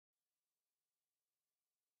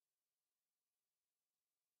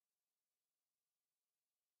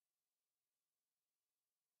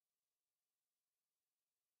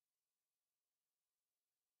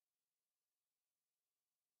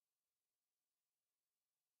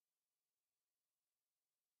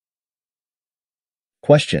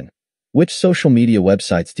Question. Which social media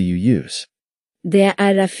websites do you use? There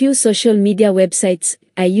are a few social media websites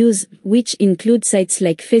I use, which include sites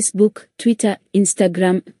like Facebook, Twitter,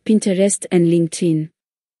 Instagram, Pinterest, and LinkedIn.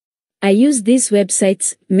 I use these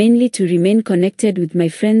websites mainly to remain connected with my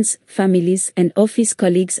friends, families, and office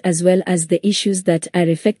colleagues, as well as the issues that are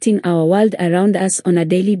affecting our world around us on a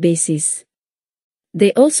daily basis.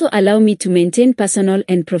 They also allow me to maintain personal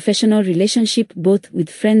and professional relationships both with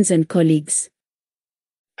friends and colleagues.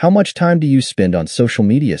 How much time do you spend on social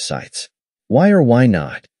media sites? Why or why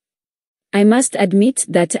not? I must admit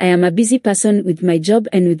that I am a busy person with my job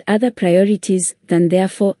and with other priorities, and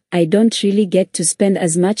therefore, I don't really get to spend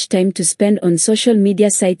as much time to spend on social media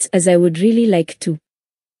sites as I would really like to.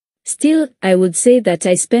 Still, I would say that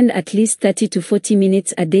I spend at least 30 to 40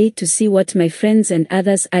 minutes a day to see what my friends and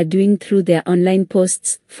others are doing through their online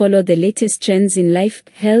posts, follow the latest trends in life,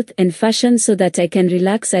 health, and fashion so that I can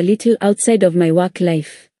relax a little outside of my work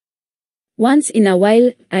life. Once in a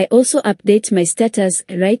while, I also update my status,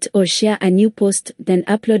 write or share a new post, then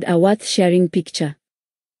upload a worth-sharing picture.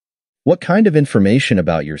 What kind of information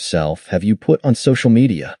about yourself have you put on social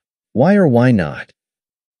media? Why or why not?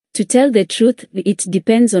 To tell the truth, it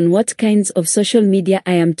depends on what kinds of social media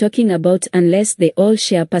I am talking about, unless they all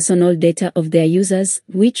share personal data of their users,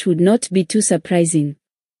 which would not be too surprising.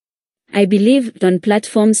 I believe on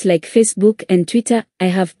platforms like Facebook and Twitter, I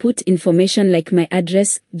have put information like my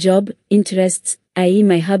address, job, interests, i.e.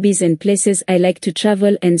 my hobbies and places I like to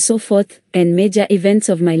travel and so forth, and major events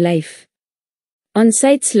of my life. On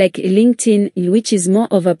sites like LinkedIn, which is more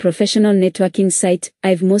of a professional networking site,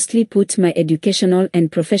 I've mostly put my educational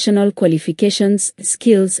and professional qualifications,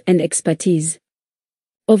 skills, and expertise.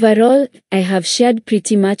 Overall, I have shared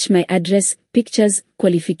pretty much my address, pictures,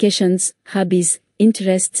 qualifications, hobbies,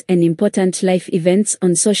 interests, and important life events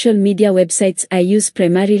on social media websites I use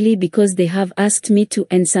primarily because they have asked me to,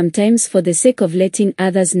 and sometimes for the sake of letting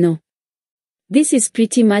others know. This is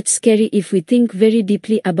pretty much scary if we think very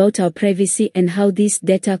deeply about our privacy and how this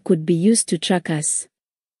data could be used to track us.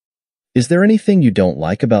 Is there anything you don't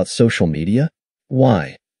like about social media?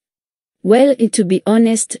 Why? Well, to be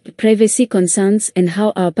honest, privacy concerns and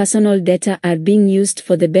how our personal data are being used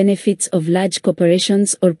for the benefits of large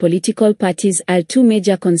corporations or political parties are two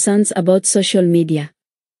major concerns about social media.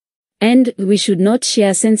 And we should not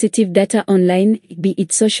share sensitive data online, be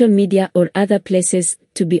it social media or other places,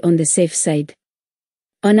 to be on the safe side.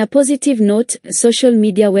 On a positive note, social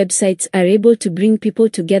media websites are able to bring people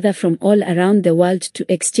together from all around the world to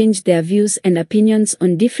exchange their views and opinions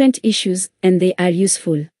on different issues, and they are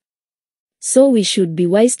useful. So we should be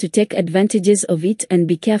wise to take advantages of it and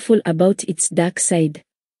be careful about its dark side.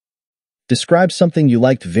 Describe something you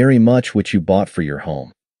liked very much which you bought for your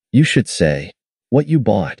home. You should say what you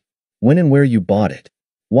bought, when and where you bought it,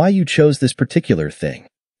 why you chose this particular thing,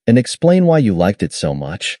 and explain why you liked it so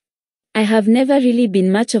much. I have never really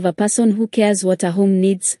been much of a person who cares what a home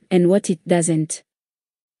needs and what it doesn't.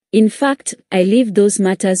 In fact, I leave those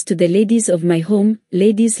matters to the ladies of my home,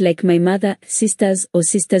 ladies like my mother, sisters, or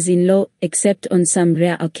sisters-in-law, except on some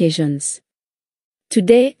rare occasions.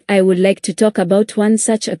 Today, I would like to talk about one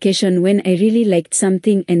such occasion when I really liked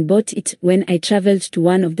something and bought it when I traveled to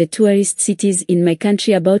one of the tourist cities in my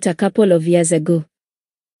country about a couple of years ago.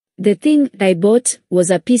 The thing I bought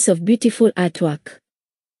was a piece of beautiful artwork.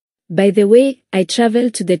 By the way, I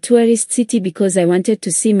traveled to the tourist city because I wanted to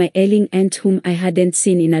see my ailing aunt whom I hadn't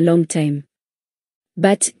seen in a long time.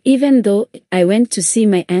 But even though I went to see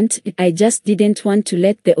my aunt, I just didn't want to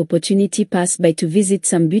let the opportunity pass by to visit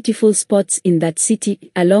some beautiful spots in that city,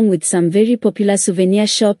 along with some very popular souvenir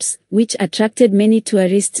shops, which attracted many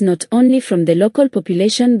tourists not only from the local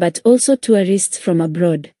population but also tourists from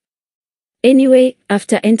abroad. Anyway,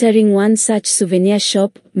 after entering one such souvenir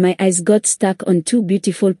shop, my eyes got stuck on two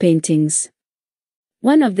beautiful paintings.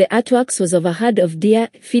 One of the artworks was of a herd of deer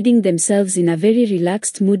feeding themselves in a very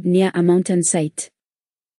relaxed mood near a mountain site.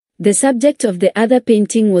 The subject of the other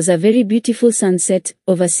painting was a very beautiful sunset,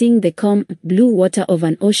 overseeing the calm, blue water of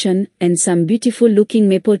an ocean, and some beautiful-looking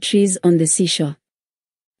maple trees on the seashore.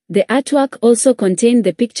 The artwork also contained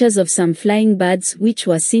the pictures of some flying birds which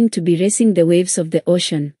were seen to be racing the waves of the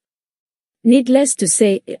ocean. Needless to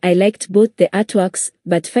say, I liked both the artworks,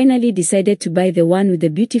 but finally decided to buy the one with the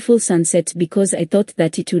beautiful sunset because I thought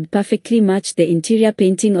that it would perfectly match the interior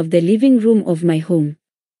painting of the living room of my home.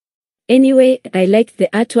 Anyway, I liked the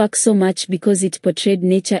artwork so much because it portrayed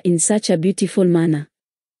nature in such a beautiful manner.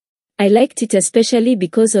 I liked it especially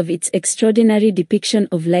because of its extraordinary depiction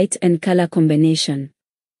of light and color combination.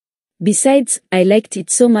 Besides, I liked it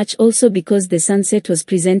so much also because the sunset was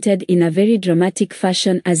presented in a very dramatic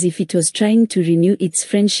fashion as if it was trying to renew its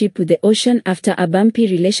friendship with the ocean after a bumpy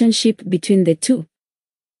relationship between the two.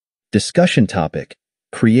 Discussion topic: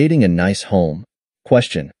 creating a nice home.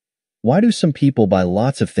 Question: why do some people buy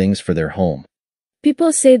lots of things for their home?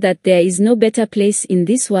 People say that there is no better place in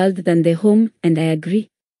this world than the home, and I agree.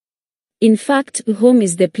 In fact, home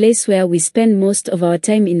is the place where we spend most of our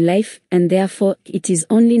time in life, and therefore, it is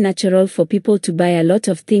only natural for people to buy a lot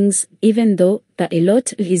of things, even though a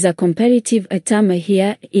lot is a comparative term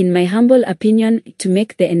here, in my humble opinion, to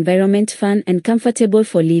make the environment fun and comfortable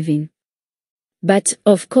for living. But,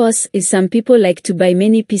 of course, some people like to buy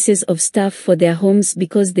many pieces of stuff for their homes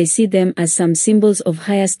because they see them as some symbols of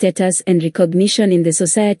higher status and recognition in the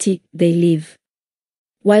society they live.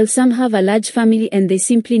 While some have a large family and they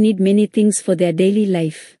simply need many things for their daily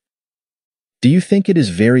life. Do you think it is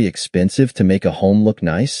very expensive to make a home look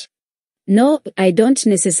nice? No, I don't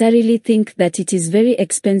necessarily think that it is very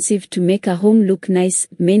expensive to make a home look nice,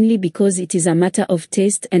 mainly because it is a matter of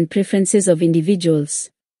taste and preferences of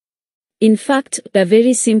individuals. In fact, a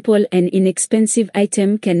very simple and inexpensive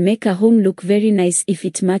item can make a home look very nice if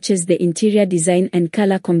it matches the interior design and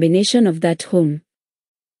color combination of that home.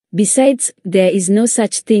 Besides, there is no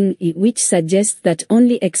such thing which suggests that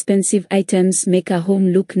only expensive items make a home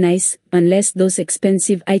look nice, unless those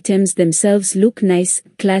expensive items themselves look nice,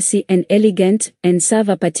 classy and elegant, and serve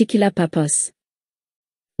a particular purpose.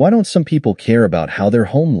 Why don't some people care about how their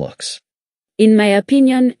home looks? In my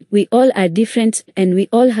opinion, we all are different and we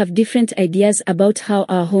all have different ideas about how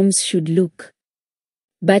our homes should look.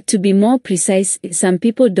 But to be more precise, some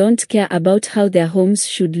people don't care about how their homes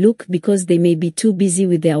should look because they may be too busy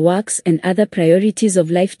with their works and other priorities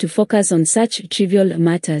of life to focus on such trivial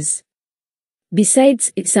matters.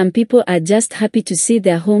 Besides, some people are just happy to see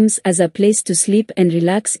their homes as a place to sleep and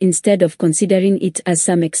relax instead of considering it as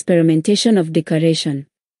some experimentation of decoration.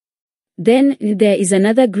 Then, there is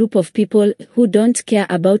another group of people who don't care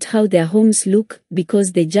about how their homes look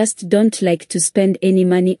because they just don't like to spend any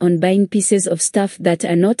money on buying pieces of stuff that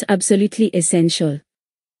are not absolutely essential.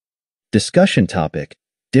 Discussion topic: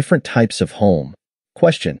 different types of home.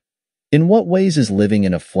 Question: in what ways is living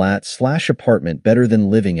in a flat/apartment better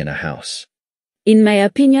than living in a house? In my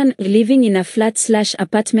opinion, living in a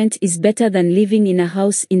flat/apartment is better than living in a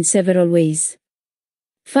house in several ways.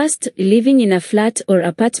 First, living in a flat or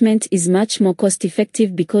apartment is much more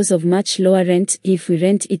cost-effective because of much lower rent if we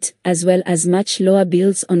rent it, as well as much lower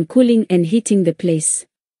bills on cooling and heating the place.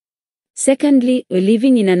 Secondly,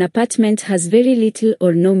 living in an apartment has very little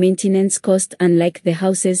or no maintenance cost unlike the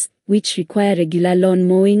houses, which require regular lawn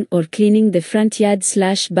mowing or cleaning the front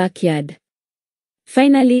yard/backyard.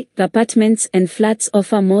 Finally, apartments and flats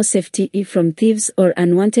offer more safety from thieves or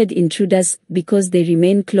unwanted intruders because they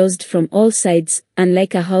remain closed from all sides,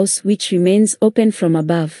 unlike a house which remains open from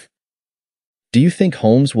above. Do you think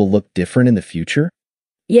homes will look different in the future?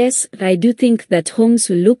 Yes, I do think that homes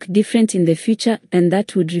will look different in the future, and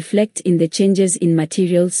that would reflect in the changes in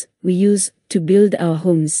materials we use to build our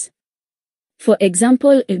homes. For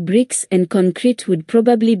example, bricks and concrete would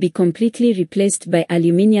probably be completely replaced by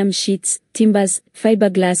aluminum sheets, timbers,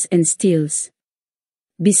 fiberglass and steels.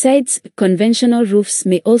 Besides, conventional roofs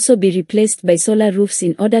may also be replaced by solar roofs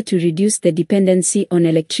in order to reduce the dependency on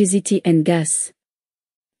electricity and gas.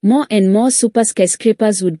 More and more super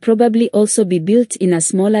skyscrapers would probably also be built in a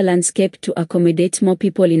smaller landscape to accommodate more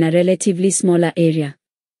people in a relatively smaller area.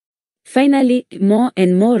 Finally, more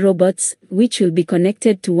and more robots, which will be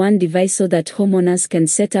connected to one device so that homeowners can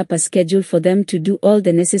set up a schedule for them to do all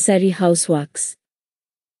the necessary houseworks.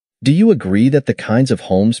 Do you agree that the kinds of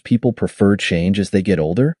homes people prefer change as they get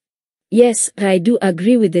older? Yes, I do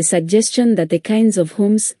agree with the suggestion that the kinds of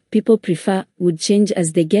homes people prefer would change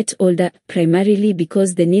as they get older, primarily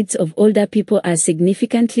because the needs of older people are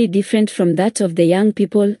significantly different from that of the young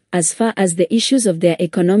people, as far as the issues of their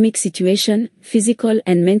economic situation, physical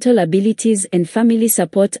and mental abilities and family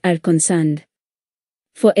support are concerned.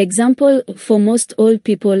 For example, for most old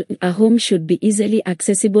people, a home should be easily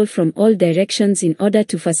accessible from all directions in order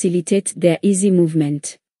to facilitate their easy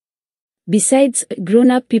movement. Besides,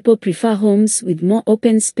 grown-up people prefer homes with more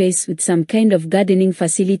open space with some kind of gardening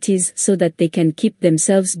facilities so that they can keep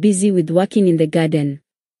themselves busy with working in the garden.